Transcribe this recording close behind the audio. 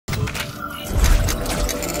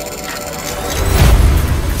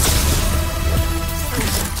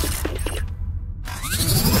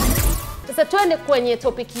twende kwenye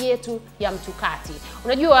topiki yetu ya mtukati.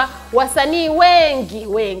 Unajua wasanii wengi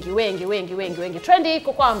trendi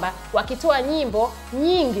iko kwamba wakitoa nyimbo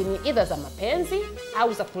nyingi ni either za mapenzi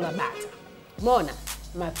au za kulabata. Umeona?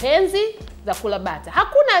 Mapenzi za kulabata.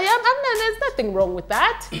 There's nothing wrong with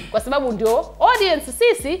that. Kwa sababu ndio audience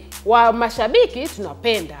sisi wa mashabiki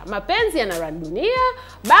tunapenda. Mapenzi yana dunia,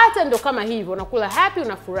 bata ndio kama hivyo, unakula happy,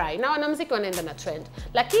 unafurahi. Na wanamuziki wanaenda na trend.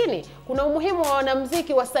 Lakini kuna umuhimu wa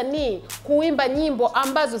wanamuziki wasanii kuimba nyimbo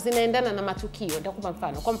ambazo zinaendana na matukio. Nitakupa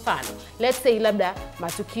mfano. Kwa mfano, let's say labda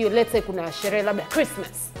matukio, let's say kuna sherehe labda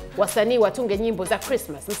Christmas. Wasanii watunge nyimbo za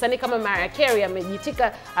Christmas. Msanii kama Mariah Carey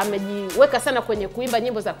amejiweka sana kwenye kuimba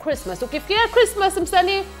nyimbo za Christmas. Ukifikiria Christmas,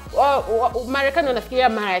 msanii Marekani wanafikiria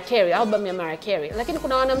Mariah Carey, album ya Mariah Carey. Lakini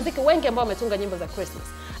kuna wanamuziki wengi ambao wametunga nyimbo za Christmas.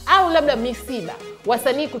 Au labda misiba,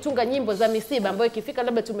 wasanii kutunga nyimbo za misiba ambayo ikifika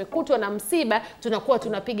labda tumekutwa na msiba, tunakuwa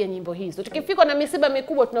tunapiga nyimbo hizo. Tukifikwa na misiba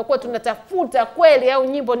mikubwa tunakuwa tunatafuta kweli au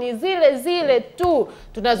nyimbo ni zile tu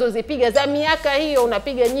tunazozipiga za miaka hiyo.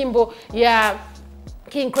 Unapiga nyimbo ya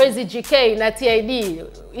King Crazy GK na TID,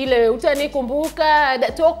 ile utanikumbuka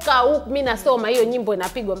toka huku mimi nasoma, hiyo nyimbo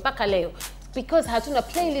inapigwa mpaka leo because hatuna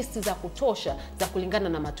playlist za kutosha za kulingana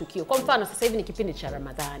na matukio. Kwa mfano sasa hivi ni kipindi cha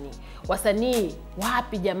Ramadhani. Wasanii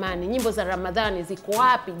wapi jamani? Nyimbo za Ramadhani ziko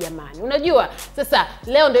wapi jamani? Unajua sasa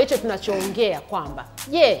leo ndio hicho tunachoongea kwamba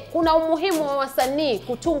kuna umuhimu wa wasanii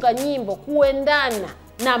kutunga nyimbo kuendana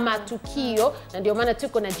na matukio, na ndio maana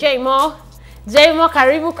tuko na Jay Moe. Jay Moe,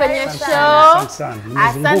 karibu kwenye show.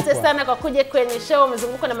 Asante sana kwa kuja kwenye show.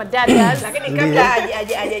 Umezungukwa na madada. Lakini kabla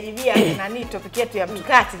hajajibia nani topic yetu ya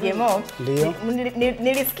mtukati, Jay Moe,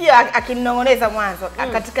 nilisikia akinong'oneza mwanzo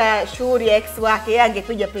katika shughuli ya ex wake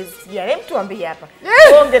yangepiga playlist gani. Hem, tuambie hapa.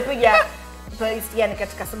 Ungepiga playlist gani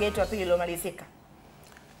katika soga yetu ya pili iliyomalizika?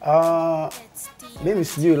 Mimi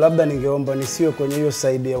sijui, labda ningeomba nisiwe kwenye hiyo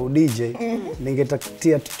side ya DJ.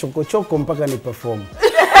 Ningetatia chokochoko mpaka ni perform.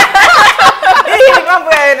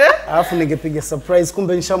 Alafu ningepiga surprise,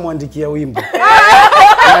 kumbe nishamwandikia wimbo.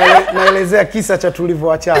 Naelezea kisa cha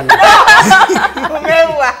tulivyoachana.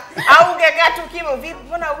 Umeua. Au ungekaa tu kimya vipi?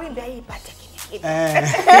 Mbona wimbo haipate kimya?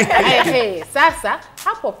 Sasa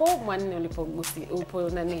hapo mwanne upo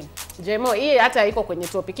nani? Jay Moe, hii hata iko kwenye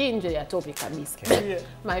topic nje ya topic kabisa.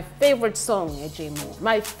 My favorite song ya Jay Moe.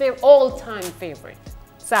 My all time favorite.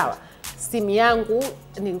 Sawa. Simu yangu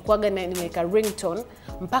nilikuwaga nimeweka ringtone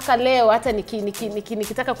mpaka leo, hata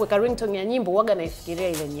nikitaka kuweka ringtone ya nyimbo huaga naifikiria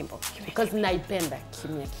ile nyimbo because naipenda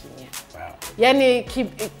kimya. Yani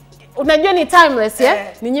unajua ni timeless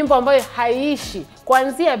ni nyimbo ambayo haiishi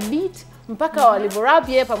kuanzia beat mpaka walivyorap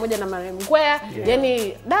yeye pamoja na Maremgwea.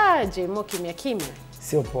 Yani Jay Moe kimya.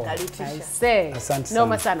 Sio poa. Asante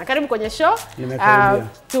noma sana. Karibu kwenye show.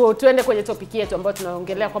 Tuende kwenye topic yetu ambayo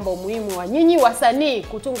tunaongelea kwamba umuhimu wa nyinyi wasanii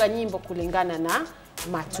kutunga nyimbo kulingana na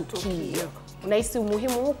matukio. Unahisi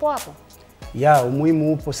umuhimu upo hapo?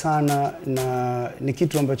 Umuhimu upo sana, na ni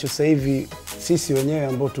kitu ambacho sasa hivi sisi wenyewe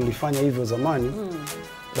ambao tulifanya hivyo zamani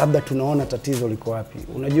labda tunaona tatizo liko wapi.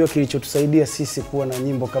 Unajua kilichotusaidia sisi kuwa na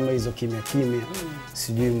nyimbo kama hizo kimya,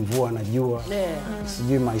 sijui mvua na jua,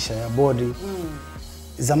 sijui maisha ya body.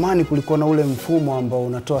 Zamani kulikuwa na ule mfumo ambao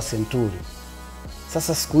unatoa senturi.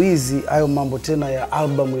 Sasa siku hizi hayo mambo tena ya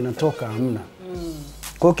album inatoka hamna.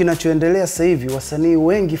 Kwa hiyo kinachoendelea sasa hivi wasanii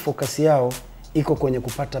wengi focus yao iko kwenye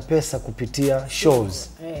kupata pesa kupitia shows.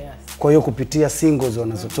 Kwa hiyo kupitia singles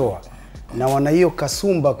wanazotoa. Na wana hiyo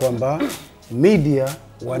kasumba kwamba media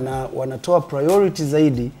wanatoa priority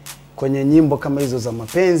zaidi kwenye nyimbo kama hizo za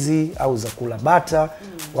mapenzi au za kulabata,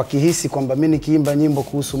 wakihisi kwamba mimi nikiimba nyimbo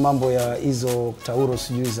kuhusu mambo ya hizo tauro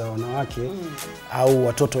sijui za wanawake au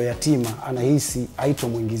watoto yatima, anahisi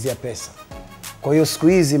haitomuingizia pesa. Kwa hiyo siku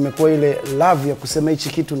hizi imekuwa ile love ya kusema hichi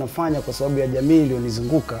kitu nafanya kwa sababu ya jamii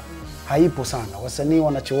iliyonizunguka haipo sana. Wasanii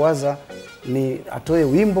wanachowaza ni atoe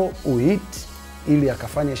wimbo uhit ili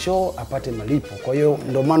akafanye show apate malipo. Kwa hiyo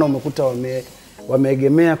ndio maana umekuta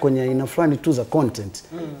wameegemea kwenye aina fulani tu za content.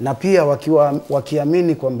 Na pia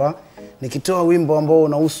wakiamini kwamba nikitoa wimbo ambao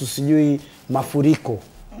unahusu sijui mafuriko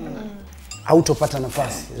hautopata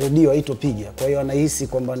nafasi, redio haitopiga. Kwa hiyo anahisi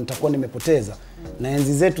kwamba nitakuwa nimepoteza. Na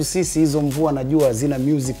enzi zetu sisi hizo mvua najua hazina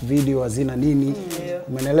music video, hazina nini.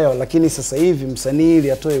 Umeelewa? Lakini sasa hivi msanii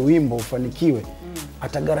ili atoe wimbo ufanikiwe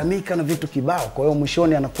atagaramika na vitu kibao. Kwa hiyo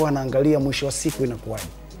mwishoni anakuwa anaangalia mwisho wa siku inakuwaje.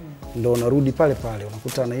 Ndio unarudi pale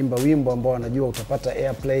unakuta anaimba wimbo ambao anajua utapata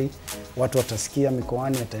airplay, watu watasikia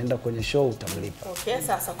mikoani, ataenda kwenye show, utamlipa.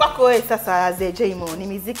 Sasa kwako wewe sasa Jay Moe, ni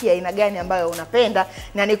muziki ya aina gani ambayo unapenda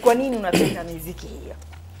na ni kwa nini unapenda muziki hiyo?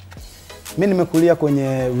 Mimi nimekulia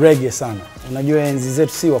kwenye reggae sana. Unajua enzi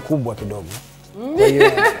zetu si wakubwa kidogo. Kwa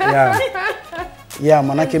hiyo Yeah,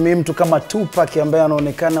 manake mimi mtu kama Tupac ambaye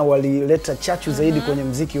anaonekana walileta chachu zaidi kwenye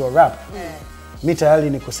mziki wa rap. Mimi tayari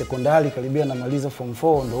niko sekondari karibia namaliza form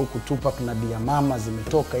 4 ndo huku Tupac na Dia Mama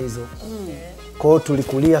zimetoka hizo. Kwa hiyo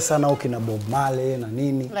tulikulia sana huko na Bob Marley na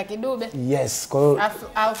nini. Lucky Dube. Yes, kwa hiyo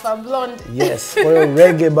Alpha Blondy. Yes, kwa hiyo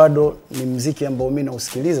reggae bado ni mziki ambao mimi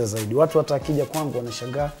nausikiliza zaidi. Watu hata akija kwangu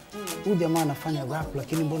wanashangaa, huyu jamaa anafanya rap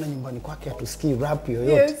lakini mbona nyumbani kwake hatusikii rap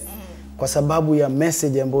yoyote? Yes. Kwa sababu ya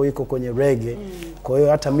message ambayo iko kwenye reggae. Kwa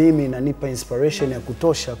hiyo hata mimi inanipa inspiration ya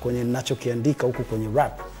kutosha kwenye ninachokiandika huku kwenye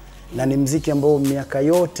rap. Na ni mziki ambao miaka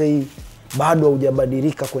yote hii bado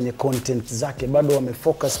haujabadilika kwenye content zake, bado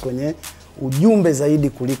wamefocus kwenye ujumbe zaidi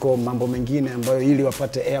kuliko mambo mengine ambayo ili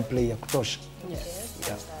wapate airplay ya kutosha. Yes.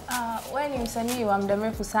 Yeah. Wewe ni msanii wa muda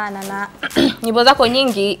mrefu sana na nyimbo zako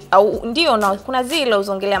nyingi au ndio na kuna zile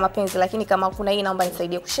uzongelea mapenzi, lakini kama kuna hii naomba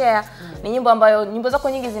nisaidie kushare. Ni nyimbo zako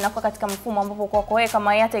nyingi zinakuwa katika mfumo ambapo kwako wewe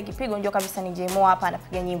kama hata ikipigwa ndio kabisa ni Jay Moe hapa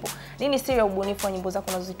anapiga nyimbo. Nini siri ya ubunifu wa nyimbo zako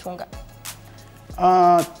unazozitunga?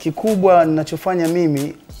 Kikubwa ninachofanya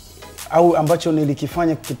mimi au ambacho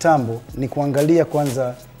nilikifanya kitambo ni kuangalia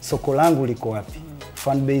kwanza soko langu liko wapi.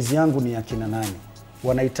 Fan base yangu ni akina nani?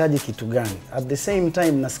 Wanahitaji kitu gani? At the same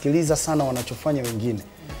time nasikiliza sana wanachofanya wengine.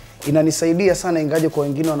 Inanisaidia sana ingaje kwa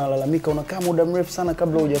wengine wanalalamika unakaa muda mrefu sana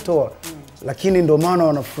kabla hujatoa. Lakini ndio maana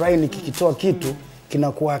wanafurahi nikikitoa kitu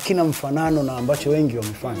kinakuwa hakina mfanano na ambacho wengi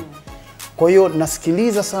wamefanya. Kwa hiyo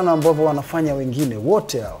nasikiliza sana ambavyo wanafanya wengine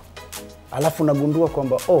wote hao. Alafu nagundua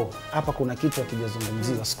kwamba hapa kuna kitu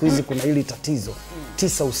hakijazungumziwa. Siku hizi kuna hili tatizo.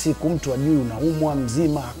 9 usiku mtu ajui unaumwa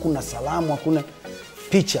mzima, hakuna salamu, hakuna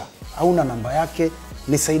picha, hauna namba yake,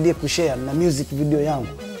 nisaidie kushare na music video yangu.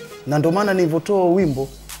 Na ndio maana nilivotoa wimbo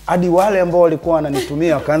hadi wale ambao walikuwa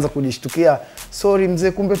wananitumia wakaanza kujishtukia, sorry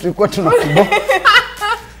mzee, kumbe tulikuwa tunakubo.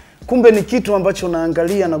 Kumbe ni kitu ambacho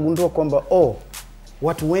naangalia nagundua kwamba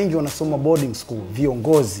watu wengi wanasoma boarding school,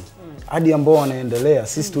 viongozi hadi ambao wanaendelea.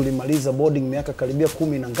 Sisi tulimaliza boarding miaka karibia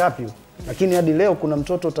 10 na ngapi, lakini hadi leo kuna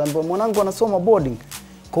mtoto utaambiwa mwanangu anasoma boarding.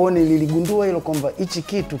 Kwa hiyo niligundua hilo kwamba hichi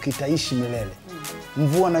kitu kitaishi milele.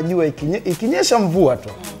 Mvua najua ikinyesha mvua tu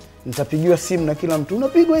nitapigiwa simu na kila mtu,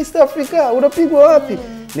 unapigwa East Africa, unapigwa wapi?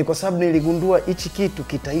 Ni kwa sababu niligundua hichi kitu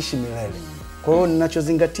kitaishi milele. Kwa hiyo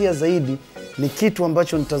ninachozingatia zaidi ni kitu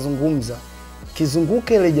ambacho nitazungumza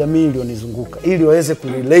kizunguke ile jamii iliyonizunguka ili waweze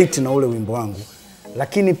kurelate na ule wimbo wangu.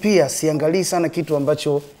 Lakini pia siangalii sana kitu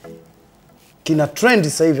ambacho kina trend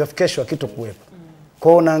sasa hivi afu kesho hakitokuwepo.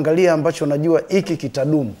 Kwa hiyo naangalia ambacho najua hiki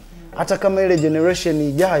kitadumu. Hata kama ile generation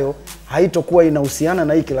ijayo haitokuwa inahusiana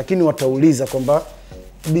na hiki, lakini watauliza kwamba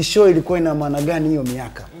bisho ilikuwa ina maana gani hiyo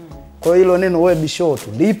miaka. Kwa hiyo hilo neno wewe bisho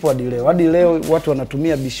tu lipo hadi leo. Hadi leo watu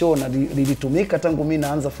wanatumia bisho na lilitumika tangu mimi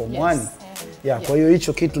naanza form 1. Kwa hiyo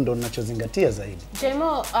hicho kitu ndo ninachozingatia zaidi. Jay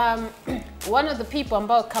Moe, one of the people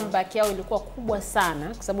ambao comeback yao ilikuwa kubwa sana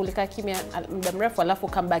kwa sababu ulikaa kimya muda mrefu alafu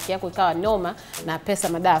comeback yako ikawa noma na pesa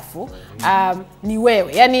madafu, ni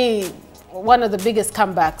wewe. Yaani one of the biggest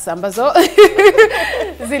comebacks ambazo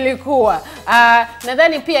zilikuwa.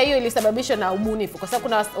 Nadhani pia hiyo ilisababishwa na ubunifu kwa sababu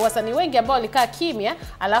kuna wasanii wengi ambao walikaa kimya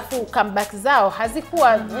alafu comeback zao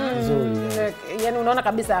hazikuwa yani unaona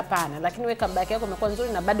kabisa hapana, lakini wewe comeback yako imekuwa nzuri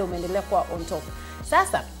na bado umeendelea kuwa on top.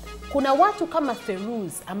 Sasa kuna watu kama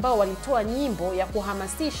Feruz ambao walitoa nyimbo ya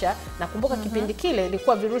kuhamasisha na kumbuka kipindi kile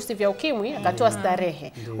ilikuwa virusi vya ukimwi, akatoa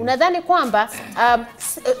Starehe. Unadhani kwamba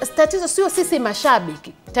tatizo sio sisi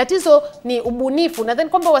mashabiki, tatizo ni ubunifu? Nadhani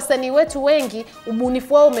kwamba wasanii wetu wengi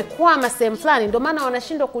ubunifu wao umekwama sehemu fulani, ndio maana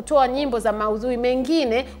wanashindwa kutoa nyimbo za maudhui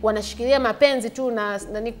mengine, wanashikilia mapenzi tu na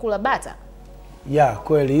kula bata.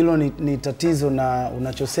 Kweli hilo ni tatizo na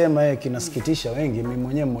unachosema kinasikitisha wengi. Mimi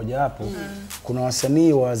mwenyewe mmoja hapo. Kuna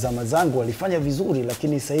wasanii wa zama zangu walifanya vizuri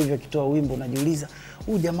lakini sasa hivi akitoa wimbo najiuliza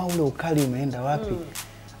huyu jamaa ule ukali umeenda wapi?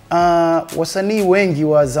 Wasanii wengi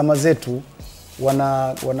wa zama zetu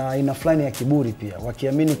wana aina fulani ya kiburi pia,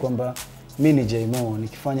 wakiamini kwamba mimi ni Jay Moe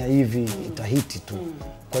nikifanya hivi itahiti tu.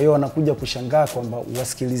 Kwa hiyo wanakuja kushangaa kwamba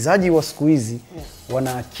wasikilizaji wa siku hizi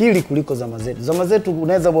wana akili kuliko zama zetu. Zama zetu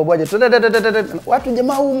unaweza bwabwaje watu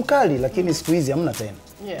jamaa huu mkali, lakini siku hizi hamna tena.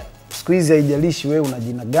 Siku hizi haijalishi wewe una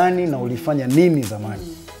jina gani na ulifanya nini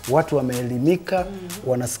zamani. Watu wameelimika,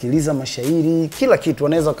 wanasikiliza mashairi, kila kitu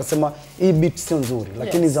wanaweza wakasema hii beat sio nzuri,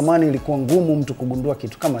 lakini zamani ilikuwa ngumu mtu kugundua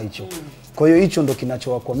kitu kama hicho. Kwa hiyo hicho ndo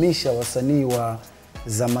kinachowakwamisha wasanii wa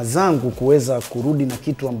zama zangu kuweza kurudi na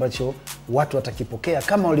kitu ambacho watu watakipokea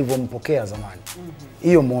kama walivyompokea zamani.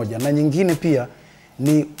 Hiyo moja. Na nyingine pia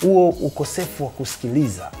ni huo ukosefu wa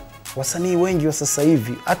kusikiliza. Wasanii wengi wa sasa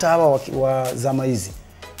hivi hata hawa wa zama hizi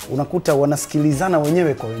unakuta wanasikilizana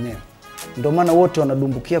wenyewe kwa wenyewe. Ndio maana wote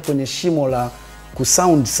wanadumbukia kwenye shimo la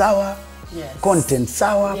kusound sawa content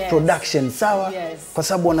sawa, production sawa, kwa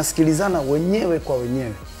sababu wanasikilizana wenyewe kwa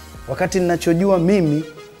wenyewe. Wakati ninachojua mimi,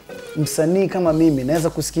 msanii kama mimi, naweza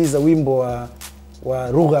kusikiza wimbo wa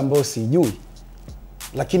lugha ambayo sijui,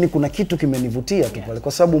 lakini kuna kitu kimenivutia tu pale,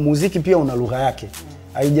 kwa sababu muziki pia una lugha yake.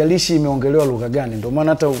 Haijalishi imeongelewa lugha gani. Ndio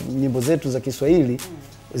maana hata nyimbo zetu za Kiswahili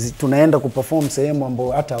tunaenda kuperform sehemu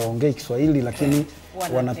ambapo hata waongei Kiswahili lakini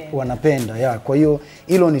wanapenda. Kwa hiyo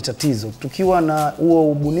hilo ni tatizo. Tukiwa na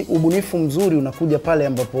huo ubunifu mzuri, unakuja pale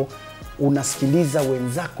ambapo unasikiliza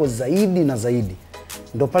wenzako zaidi na zaidi.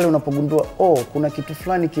 Ndio pale unapogundua kuna kitu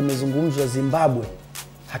fulani kimezungumzwa Zimbabwe,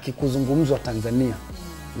 hakikuzungumzwa Tanzania.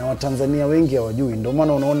 Na Watanzania wengi hawajui. Ndio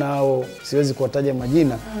maana unaona hao, siwezi kuwataja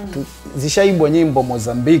majina, zishaibwa nyimbo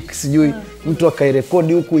Mozambique, sijui mtu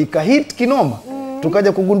akairekodi huku ikahit kinoma.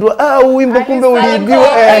 Tukaja kugundua wimbo kumbe uliigiwa